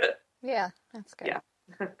blessings. Yeah, that's good. Yeah.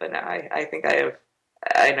 But no, I think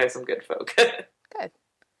I know some good folk. Good.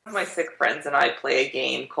 My sick friends and I play a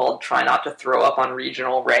game called Try Not to Throw Up on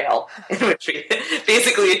Regional Rail, in which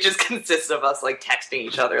basically it just consists of us texting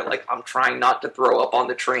each other I'm trying not to throw up on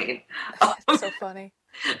the train. That's so funny.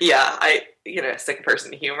 Yeah, sick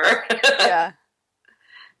person humor. Yeah.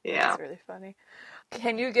 Yeah. That's really funny.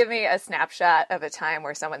 Can you give me a snapshot of a time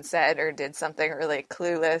where someone said or did something really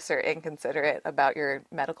clueless or inconsiderate about your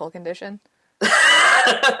medical condition?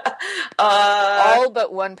 All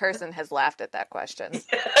but one person has laughed at that question.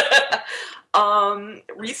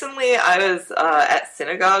 Recently I was at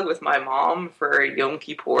synagogue with my mom for Yom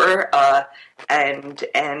Kippur, and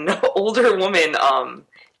an older woman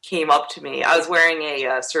came up to me. I was wearing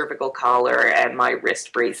a cervical collar and my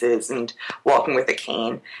wrist braces and walking with a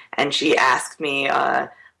cane, and she asked me, oh,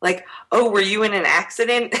 were you in an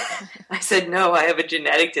accident? I said, no, I have a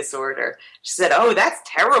genetic disorder. She said, oh, that's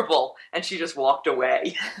terrible. And she just walked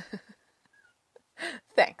away.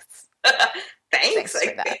 Thanks. Thanks, I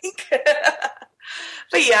think.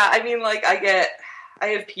 But yeah, I mean, I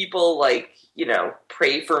have people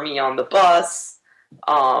pray for me on the bus,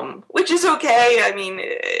 which is okay. I mean,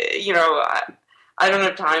 I don't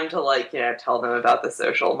have time to tell them about the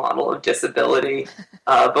social model of disability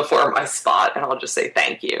before my spot, and I'll just say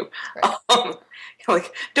thank you.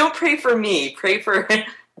 Right. Don't pray for me. Pray for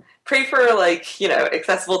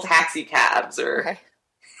accessible taxi cabs or.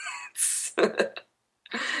 Right.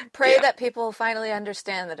 Pray that people finally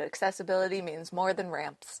understand that accessibility means more than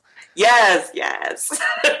ramps. Yes.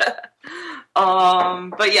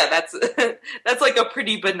 But yeah, that's a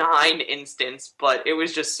pretty benign instance, but it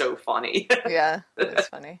was just so funny. Yeah, it's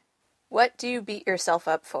funny. What do you beat yourself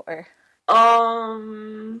up for?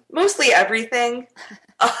 Mostly everything.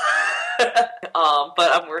 But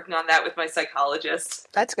I'm working on that with my psychologist.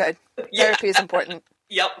 That's good. Therapy is important.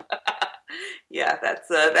 Yep. Yeah,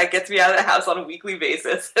 that gets me out of the house on a weekly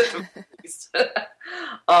basis, at least.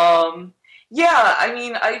 Yeah, I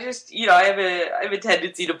mean, I just, I have a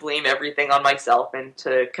tendency to blame everything on myself and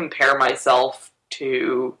to compare myself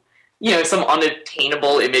to, some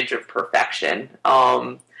unattainable image of perfection.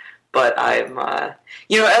 But I'm,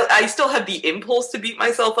 I still have the impulse to beat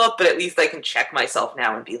myself up, but at least I can check myself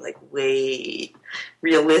now and be like, wait,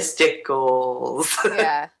 realistic goals.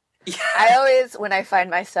 Yeah. Yeah. I always, when I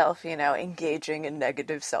find myself, engaging in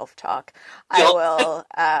negative self-talk, I will,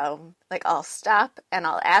 I'll stop and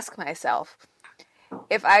I'll ask myself,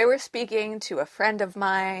 if I were speaking to a friend of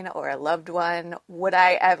mine or a loved one, would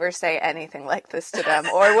I ever say anything like this to them?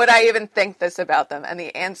 Or would I even think this about them? And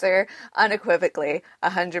the answer, unequivocally,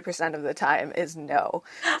 100% of the time is no.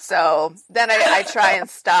 So then I try and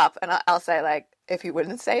stop and I'll say, if you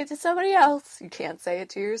wouldn't say it to somebody else, you can't say it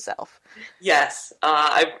to yourself. Yes,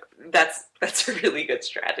 that's a really good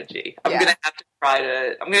strategy. I'm gonna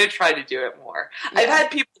try to do it more. Yeah. I've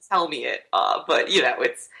had people tell me it, but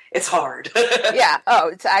it's hard. Yeah.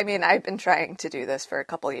 Oh, I've been trying to do this for a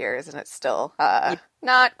couple years, and it's still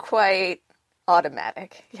not quite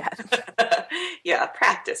automatic yet. Yeah,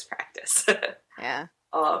 practice. Yeah.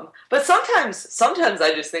 But sometimes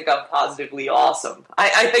I just think I'm positively awesome.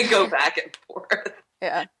 I go back and forth.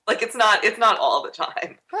 Yeah. It's not all the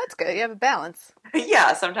time. Well, that's good. You have a balance.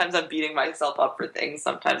 Yeah, sometimes I'm beating myself up for things.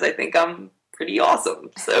 Sometimes I think I'm pretty awesome.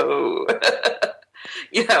 So,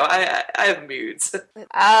 I have moods.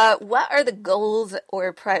 What are the goals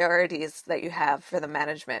or priorities that you have for the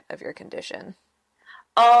management of your condition?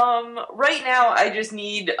 Right now I just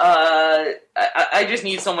need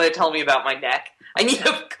someone to tell me about my neck. I need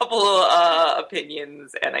a couple of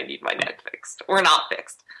opinions, and I need my neck fixed. Or not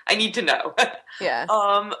fixed. I need to know. Yeah.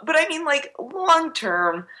 But I mean, long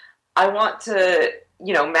term, I want to,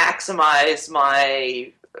 maximize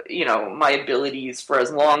my, my abilities for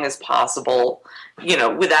as long as possible,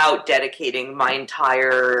 without dedicating my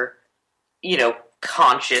entire,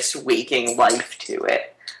 conscious waking life to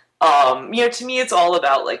it. To me, it's all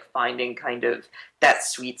about, finding kind of that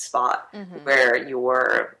sweet spot where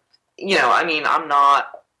you're, I'm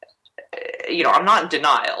not in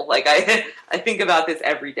denial. I think about this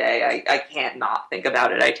every day. I can't not think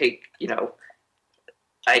about it. I take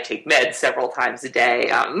meds several times a day.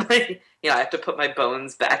 I have to put my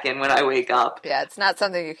bones back in when I wake up. Yeah, it's not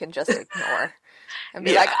something you can just ignore. And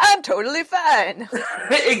be like, I'm totally fine.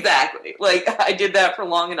 Exactly. Like, I did that for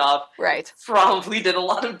long enough. Right. Probably did a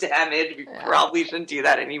lot of damage. We probably shouldn't do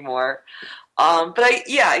that anymore. But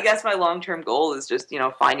I guess my long-term goal is just,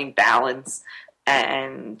 finding balance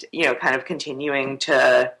and, kind of continuing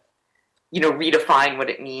to, redefine what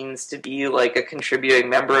it means to be like a contributing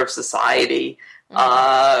member of society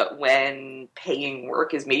when paying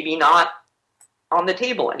work is maybe not on the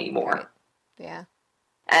table anymore. Right. Yeah.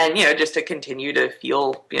 And, just to continue to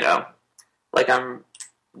feel, like I'm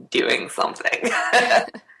doing something.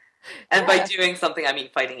 And by doing something, I mean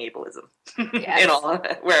fighting ableism. Yes.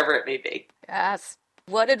 Wherever it may be. Yes.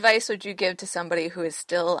 What advice would you give to somebody who is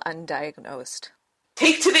still undiagnosed?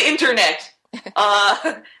 Take to the internet.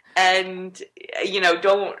 And,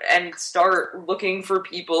 and start looking for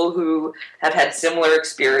people who have had similar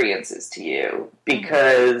experiences to you.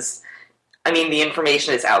 Because, the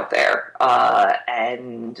information is out there.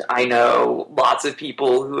 And I know lots of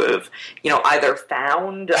people who have, either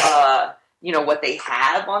found, what they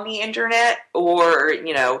have on the internet, or,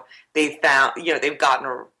 they've gotten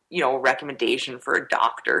a recommendation for a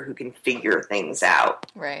doctor who can figure things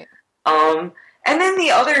out. Right. And then the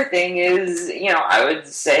other thing is, I would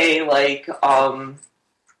say, like,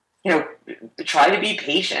 try to be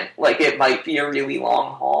patient. Like, it might be a really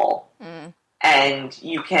long haul. And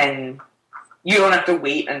you don't have to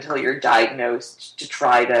wait until you're diagnosed to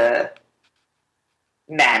try to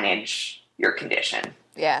manage your condition.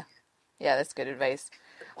 Yeah. Yeah, that's good advice.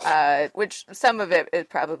 Which some of it is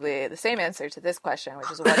probably the same answer to this question,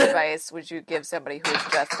 which is what advice would you give somebody who was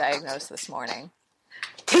just diagnosed this morning?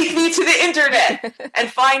 Take me to the internet and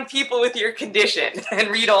find people with your condition and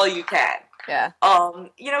read all you can. Yeah.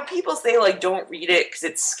 People say, like, don't read it because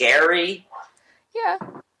it's scary. Yeah.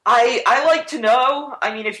 I like to know.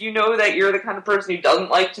 If you know that you're the kind of person who doesn't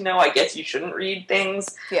like to know, I guess you shouldn't read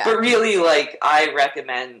things. Yeah. But really, like, I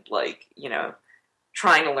recommend, like,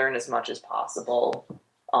 trying to learn as much as possible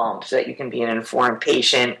so that you can be an informed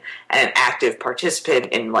patient and an active participant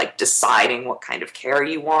in, like, deciding what kind of care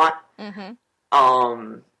you want. Mm-hmm.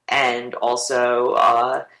 And also,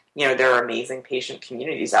 there are amazing patient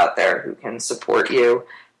communities out there who can support you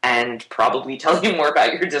and probably tell you more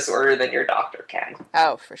about your disorder than your doctor can.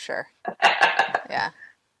 Oh, for sure. Yeah.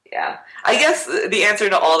 Yeah. I guess the answer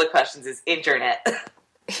to all the questions is internet.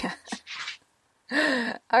 Yeah.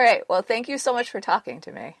 All right. Well, thank you so much for talking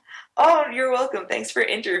to me. Oh, you're welcome. Thanks for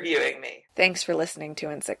interviewing me. Thanks for listening to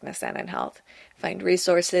In Sickness and in Health. Find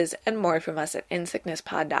resources and more from us at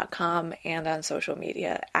insicknesspod.com and on social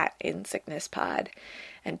media at insicknesspod.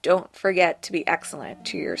 And don't forget to be excellent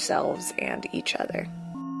to yourselves and each other.